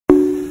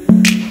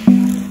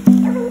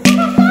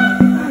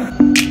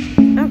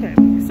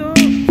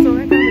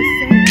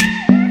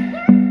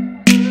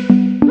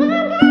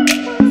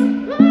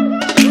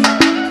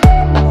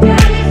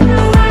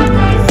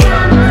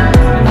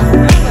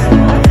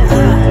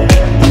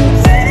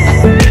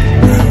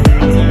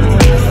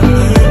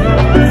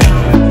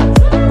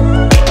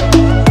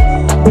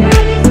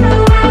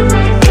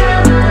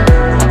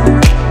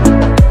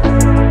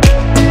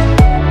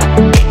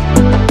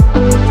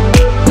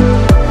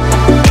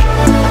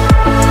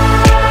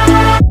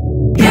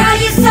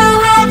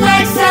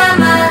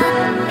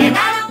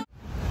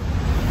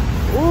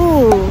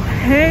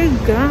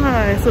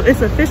So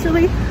it's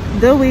officially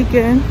the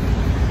weekend.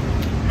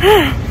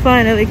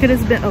 Finally, because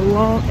it's been a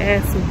long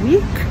ass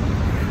week.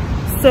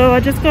 So I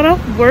just got off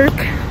work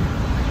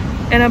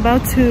and I'm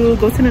about to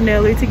go to the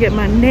nailey to get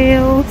my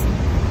nails.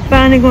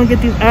 Finally gonna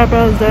get these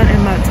eyebrows done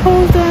and my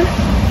toes done.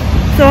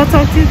 So I'll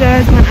talk to you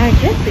guys when I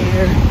get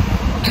there.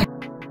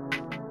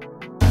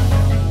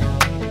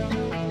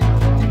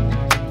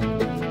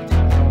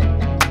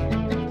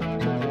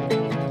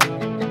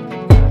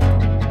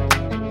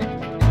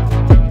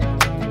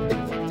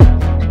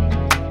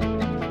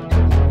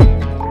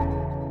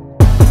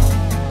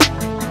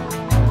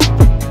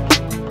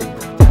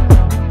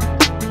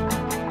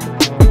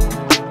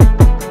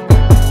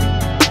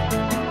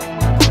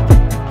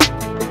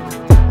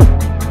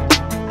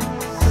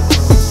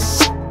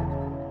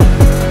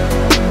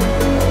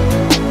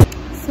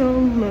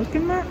 Look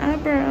at my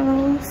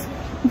eyebrows.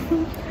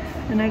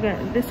 And I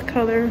got this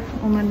color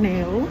on my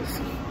nails,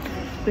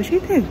 but she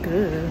did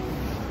good.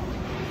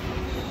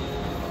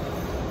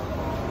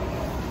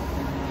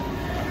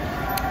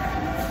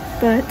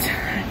 But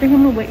I think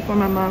I'm gonna wait for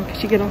my mom because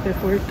she get off at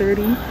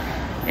 4:30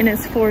 and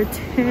it's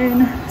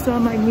 4:10, so I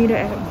might meet her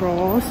at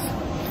Ross.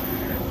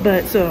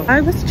 But so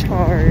I was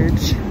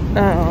charged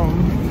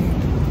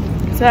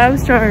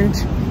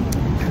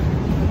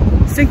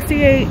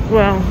 68.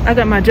 Well, I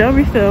got my gel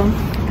refill,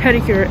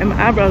 pedicure, and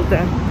my eyebrows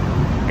done,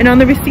 and on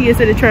the receipt it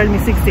said it charged me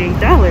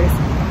 $68,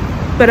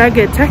 but I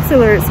get text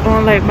alerts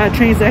on like my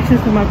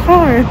transactions for my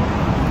card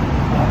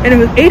and it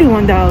was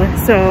 $81.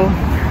 So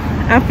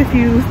I'm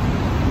confused,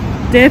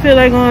 didn't feel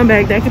like going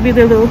back. That could be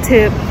their little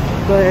tip,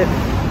 but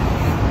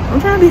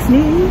I'm trying to be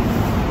sneaky.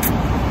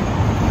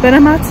 But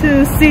I'm about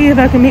to see if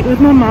I can meet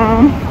with my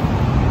mom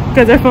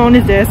because her phone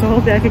is there, so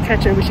hopefully I can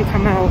catch her when she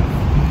come out,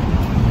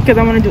 because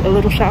I want to do a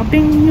little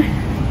shopping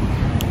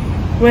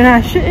when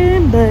I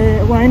shouldn't,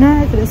 but why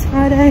not? Because it's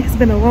Friday. It's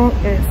been a long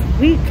ass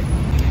week.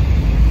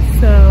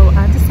 So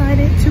I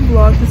decided to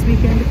vlog this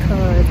weekend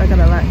because I got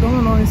a lot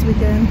going on this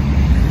weekend.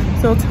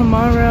 So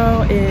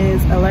tomorrow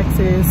is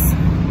Alexis'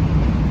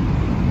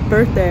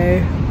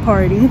 birthday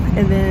party,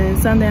 and then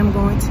Sunday I'm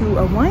going to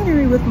a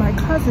winery with my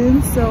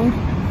cousin, so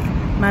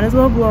might as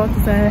well vlog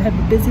since I have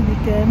a busy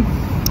weekend.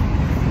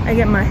 I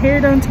get my hair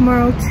done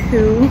tomorrow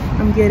too.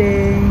 I'm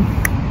getting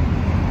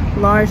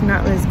large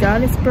knotless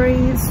goddess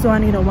braids, so I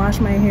need to wash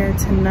my hair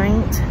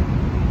tonight.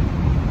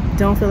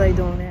 Don't feel like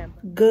doing that.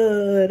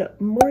 Good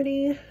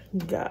morning,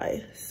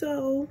 guys.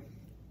 So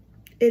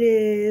it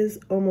is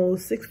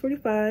almost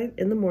 6:45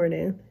 in the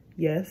morning.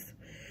 Yes,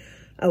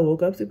 I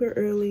woke up super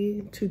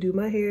early to do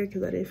my hair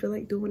because I didn't feel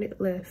like doing it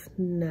last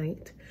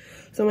night.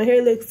 So my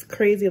hair looks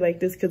crazy like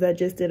this because I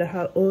just did a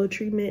hot oil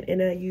treatment,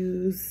 and I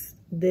use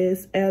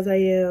this As I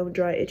Am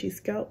Dry Itchy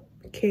Scalp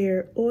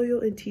Care Oil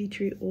and Tea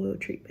Tree Oil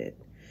Treatment.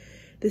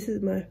 This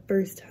is my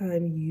first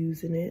time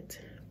using it,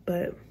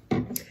 but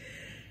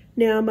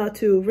now I'm about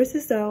to rinse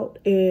this out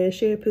and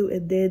shampoo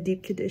and then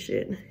deep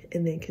condition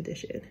and then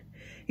condition.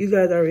 You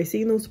guys already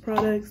seen those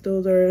products.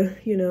 Those are,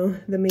 you know,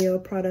 the male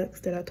products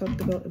that I talked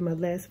about in my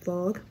last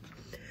vlog.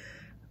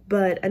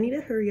 But I need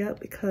to hurry up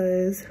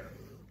because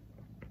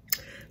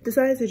I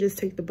decided to just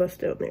take the bus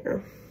down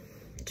there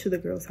to the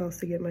girl's house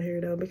to get my hair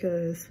done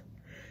because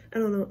I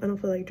don't know, I don't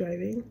feel like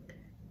driving.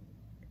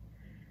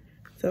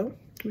 So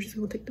we're just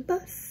gonna take the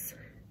bus.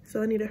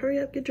 So I need to hurry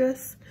up, get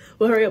dressed.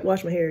 Well, hurry up,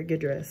 wash my hair, get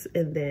dressed,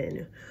 and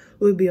then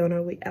we'll be on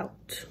our way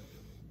out.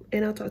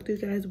 And I'll talk to you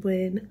guys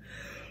when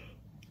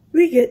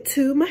we get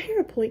to my hair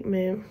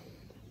appointment.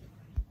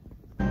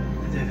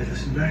 David,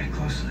 listen very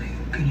closely.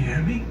 Can you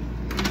hear me?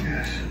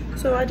 Yes.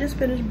 So I just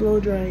finished blow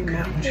drying my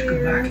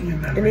hair,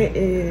 and it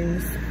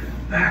is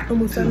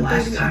almost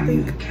 7:30, I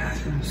think.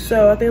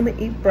 So I think I'm gonna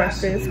eat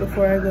breakfast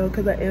before I go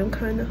because I am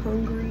kind of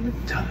hungry.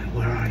 Tell me,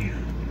 where are you?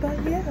 But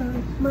yeah,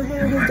 my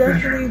hair has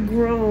definitely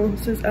grown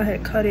since I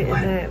had cut it in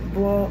that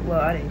vlog.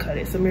 Well, I didn't cut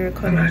it. Samira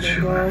cut it in that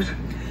vlog.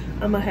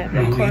 I'm gonna have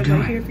that card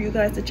right here for you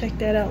guys to check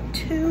that out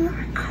too.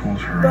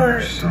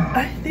 But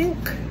I think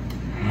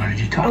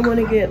I want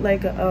to get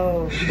like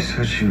a she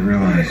said she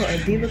realized a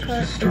diva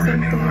cut or started a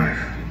new something. life.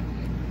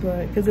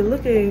 But because it's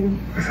looking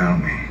without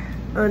me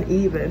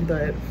uneven,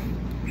 but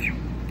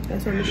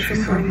that's what I'm she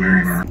getting thought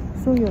marrying her.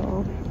 So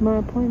y'all, my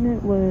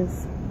appointment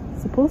was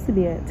supposed to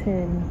be at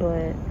 10,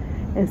 but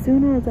as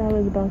soon as I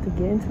was about to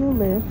get into a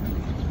lift,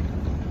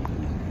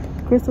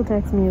 Crystal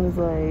texted me and was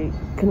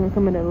like, can we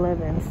come in at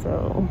 11?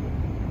 So,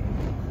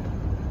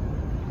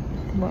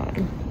 why?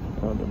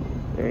 Oh,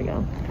 there we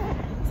go.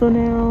 So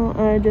now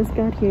I just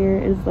got here.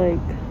 It's like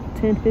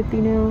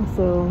 10:50 now,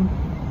 so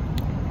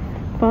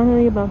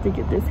finally about to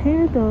get this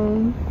hair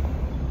done.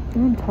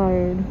 I'm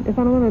tired. If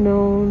I don't want to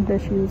know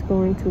that she was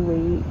going to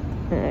wait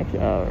an extra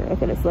hour, I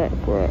could have slept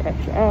for an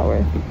extra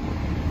hour.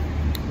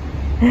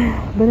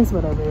 But it's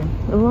whatever,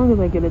 as long as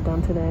I get it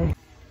done today.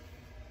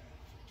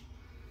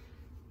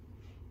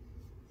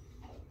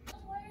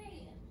 Don't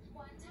worry.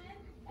 One time,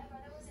 my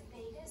brother was in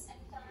Vegas and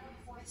fell out of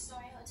a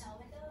 4th-story hotel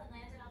window and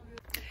landed on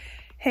roof.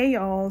 Hey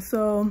y'all,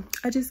 so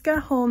I just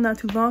got home not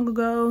too long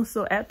ago.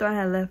 So after I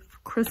had left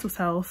Crystal's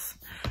house,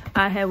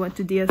 I had went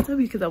to DSW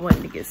because I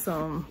wanted to get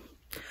some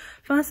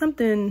find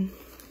something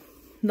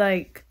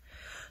like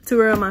to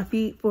wear on my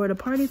feet for the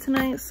party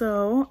tonight.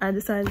 So I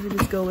decided to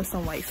just go with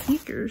some white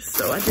sneakers.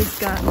 So I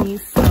just got me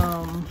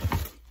some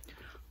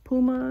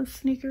Puma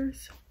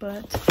sneakers,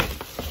 but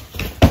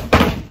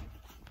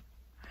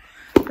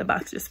the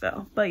box just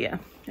fell. But yeah,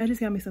 I just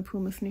got me some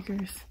Puma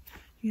sneakers.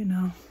 You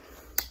know,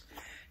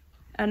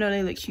 I know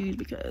they look huge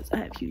because I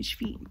have huge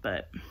feet,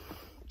 but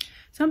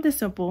something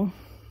simple.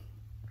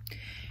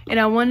 And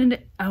I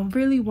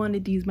really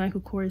wanted these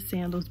Michael Kors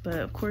sandals, but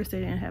of course they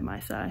didn't have my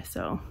size,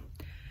 so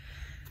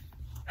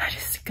I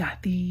just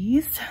got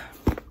these.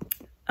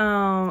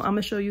 I'm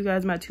gonna show you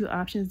guys my 2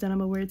 options that I'm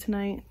gonna wear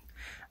tonight.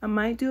 I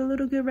might do a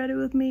little get ready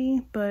with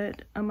me,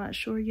 but I'm not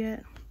sure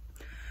yet.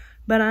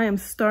 But I am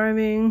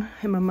starving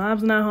and my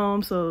mom's not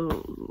home,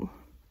 so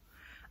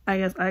I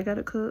guess I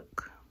gotta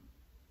cook.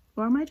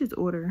 Or I might just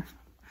order.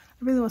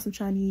 I really want some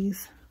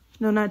Chinese.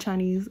 No, not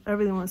Chinese. I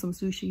really want some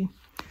sushi.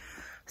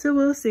 So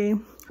we'll see.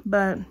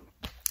 But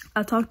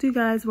I'll talk to you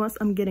guys once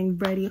I'm getting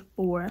ready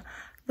for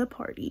the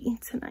party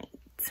tonight.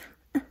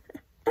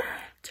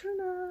 Turn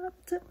up,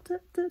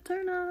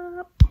 turn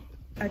up.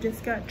 I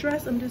just got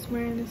dressed. I'm just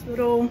wearing this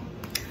little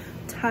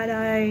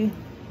tie-dye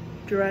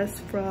dress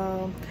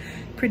from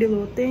Pretty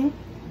Little Thing.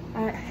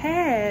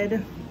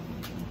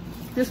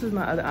 This was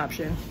my other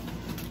option.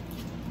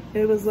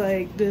 It was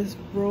like this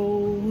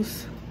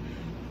rose,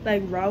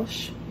 like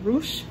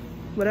ruche,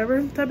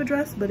 whatever type of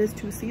dress, but it's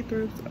too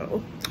see-through,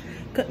 so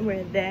couldn't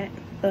wear that.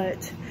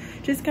 But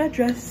just got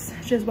dressed,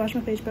 just washed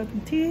my face, brushed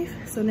my teeth.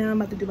 So now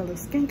I'm about to do my little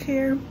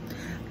skincare.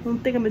 I don't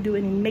think I'm gonna do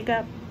any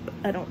makeup.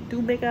 I don't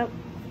do makeup,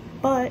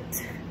 but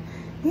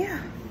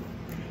yeah,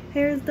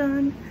 hair is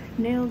done,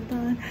 nails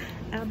done,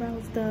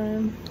 eyebrows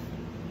done,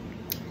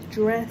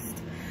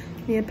 dressed.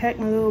 Yeah, packed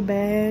my little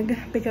bag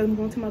because I'm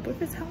going to my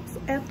boyfriend's house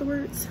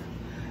afterwards.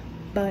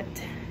 But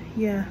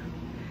yeah,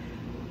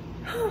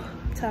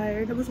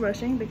 tired. I was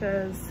rushing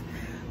because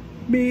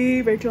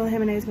me, Rachel, and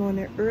Jimenez going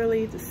there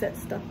early to set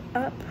stuff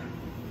up.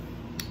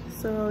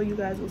 So you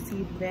guys will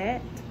see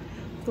that.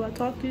 So I'll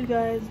talk to you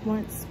guys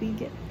once we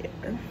get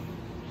there.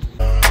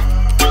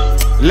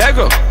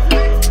 Lego.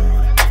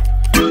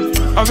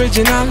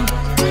 Original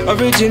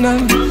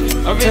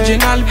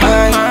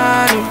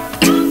bad.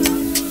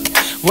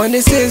 When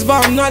they say it's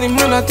about nothing,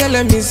 man, I tell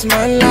them it's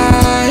my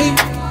life.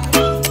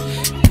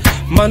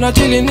 Man, I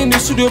chilling in the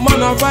studio,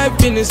 man, I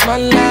vibing, it's my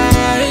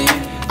life.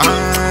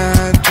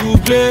 And to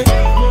play,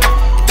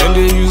 then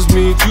they use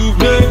me to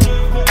play.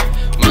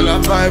 Man, I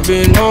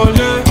vibing all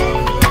day.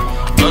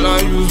 Man,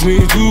 I use me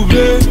to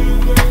play.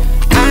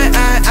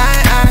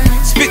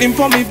 I spitting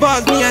for me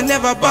bars, me, I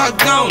never back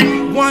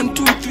down. 1,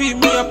 2, 3,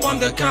 me up on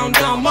the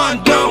countdown,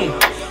 man down.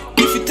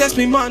 If you test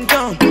me, man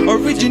down.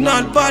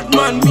 Original bad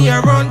man, me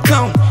I run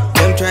town.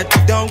 Them try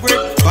to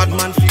downgrade, bad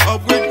man fi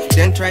upgrade.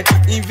 Then try to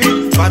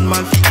invade, bad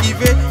man fi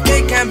evade.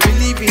 They can't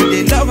believe it,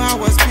 they love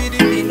how I spit it.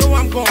 They know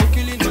I'm gon'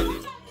 kill it.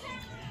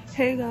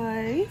 Hey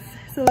guys,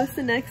 so it's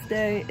the next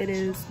day. It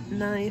is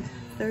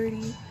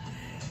 9:30.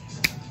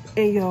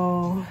 And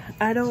y'all,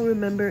 I don't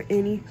remember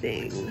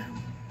anything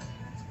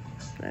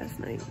last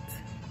night.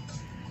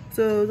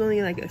 So it was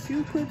only like a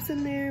few clips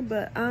in there,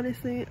 but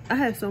honestly, I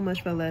had so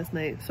much fun last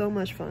night. So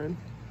much fun.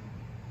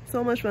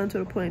 So much fun to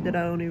the point that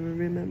I don't even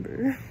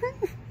remember.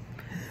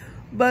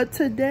 But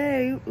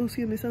today, oh,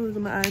 excuse me, something's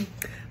in my eye.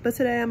 But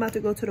today I'm about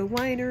to go to the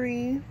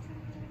winery.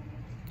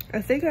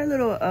 I think our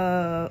little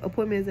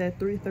appointment is at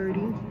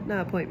 3:30.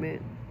 Not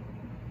appointment.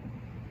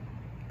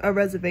 A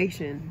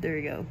reservation. There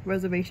you go.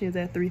 Reservation is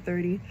at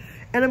 3:30.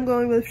 And I'm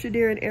going with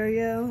Shadir and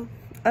Ariel.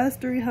 Us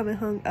three haven't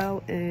hung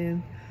out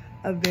in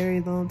a very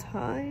long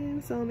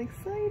time, so I'm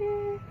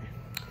excited.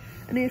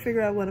 I need to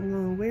figure out what I'm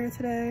going to wear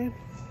today.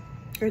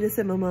 Or just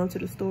send my mom to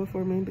the store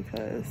for me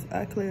because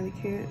I clearly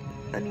can't.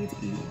 I need to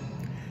eat.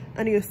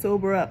 I need to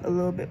sober up a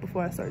little bit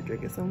before I start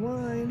drinking some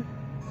wine.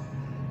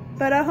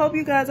 But I hope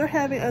you guys are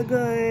having a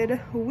good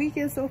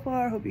weekend so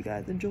far. I hope you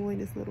guys enjoying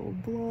this little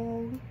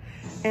vlog.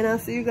 And I'll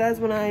see you guys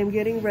when I am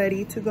getting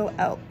ready to go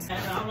out.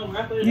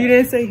 You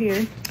didn't say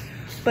here.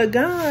 But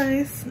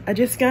guys, I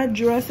just got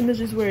dressed and I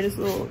just wear this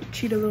little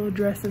cheetah little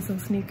dress and some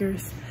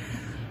sneakers.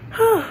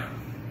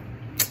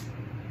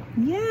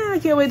 Yeah, I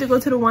can't wait to go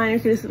to the winery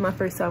because this is my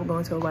first time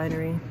going to a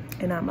winery.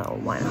 And I'm a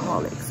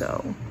wineaholic,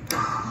 so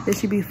this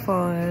should be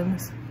fun.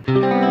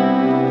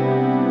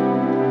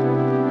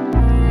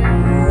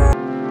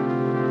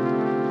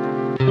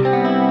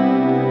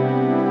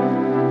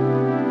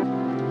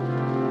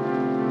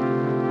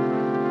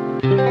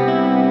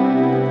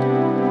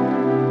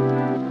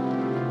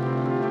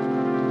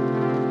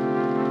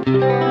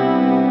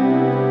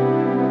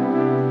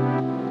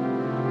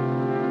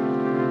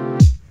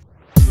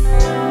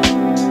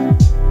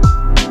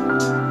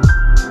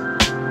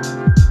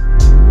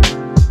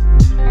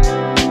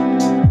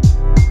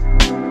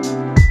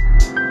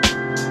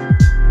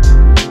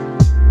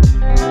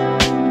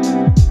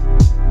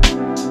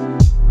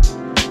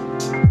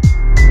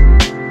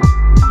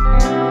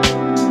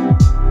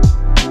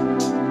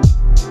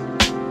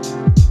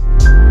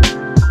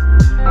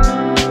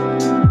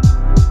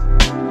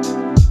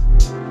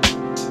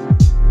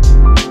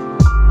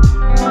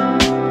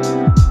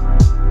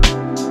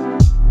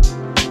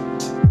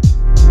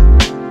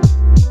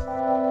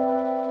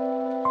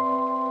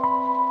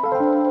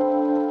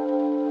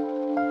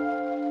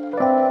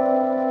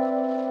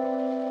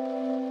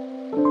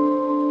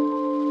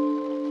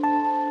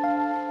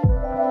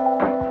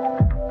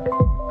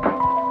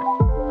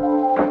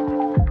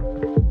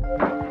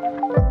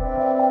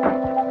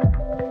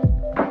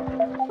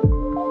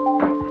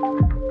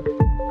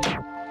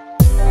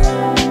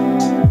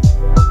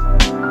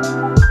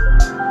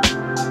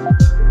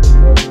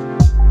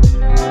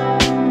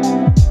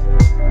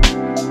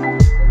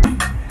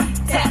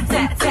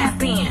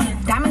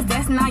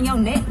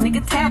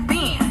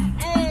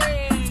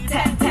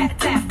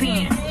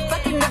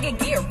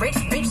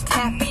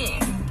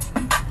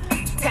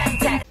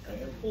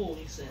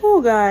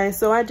 Cool guys,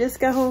 so I just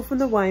got home from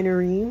the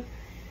winery.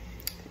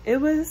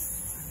 It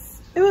was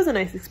a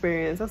nice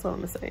experience, that's all I'm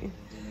gonna say.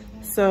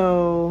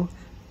 So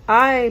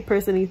I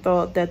personally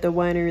thought that the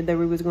winery that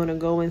we was going to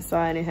go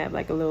inside and have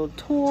like a little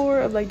tour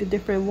of like the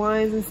different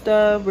wines and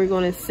stuff. We're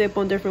going to sip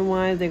on different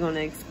wines, they're going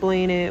to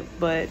explain it,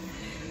 but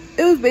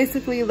it was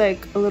basically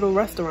like a little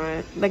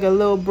restaurant, like a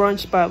little brunch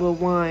spot with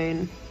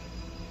wine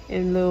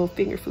and little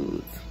finger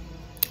foods.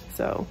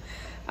 So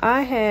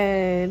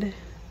I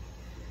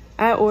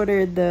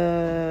ordered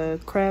the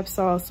crab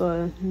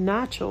salsa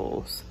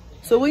nachos.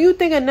 So when you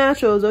think of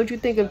nachos, don't you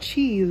think of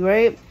cheese,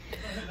 right?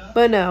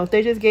 But no,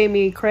 they just gave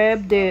me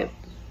crab dip,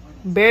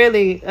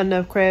 barely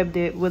enough crab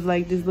dip with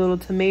like these little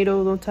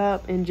tomatoes on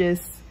top and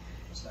just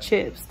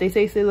chips. They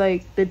tasted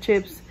like the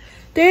chips,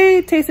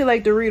 they tasted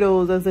like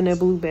Doritos as in a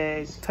blue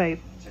bag type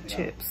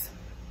chips.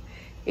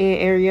 And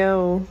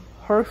Ariel,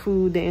 her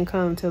food didn't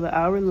come until an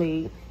hour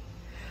late.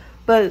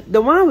 But the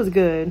wine was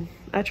good.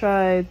 I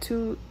tried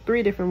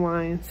 3 different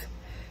wines.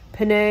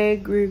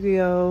 Pinot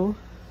Grigio,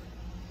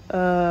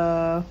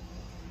 I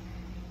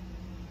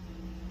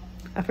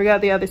forgot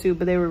the other 2,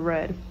 but they were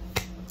red.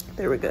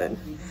 They were good.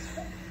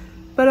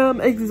 But I'm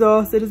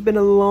exhausted. It's been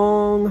a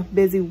long,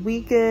 busy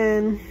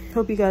weekend.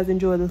 Hope you guys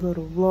enjoyed this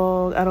little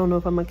vlog. I don't know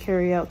if I'm gonna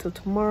carry out till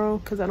tomorrow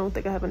because I don't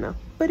think I have enough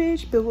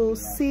footage, but we'll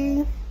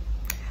see.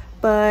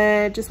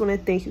 But just want to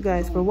thank you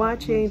guys for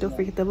watching. Don't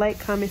forget to like,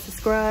 comment,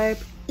 subscribe,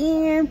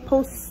 and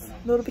post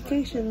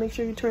notifications. Make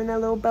sure you turn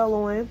that little bell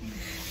on.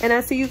 And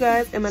I'll see you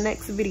guys in my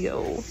next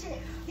video.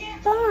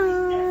 Bye.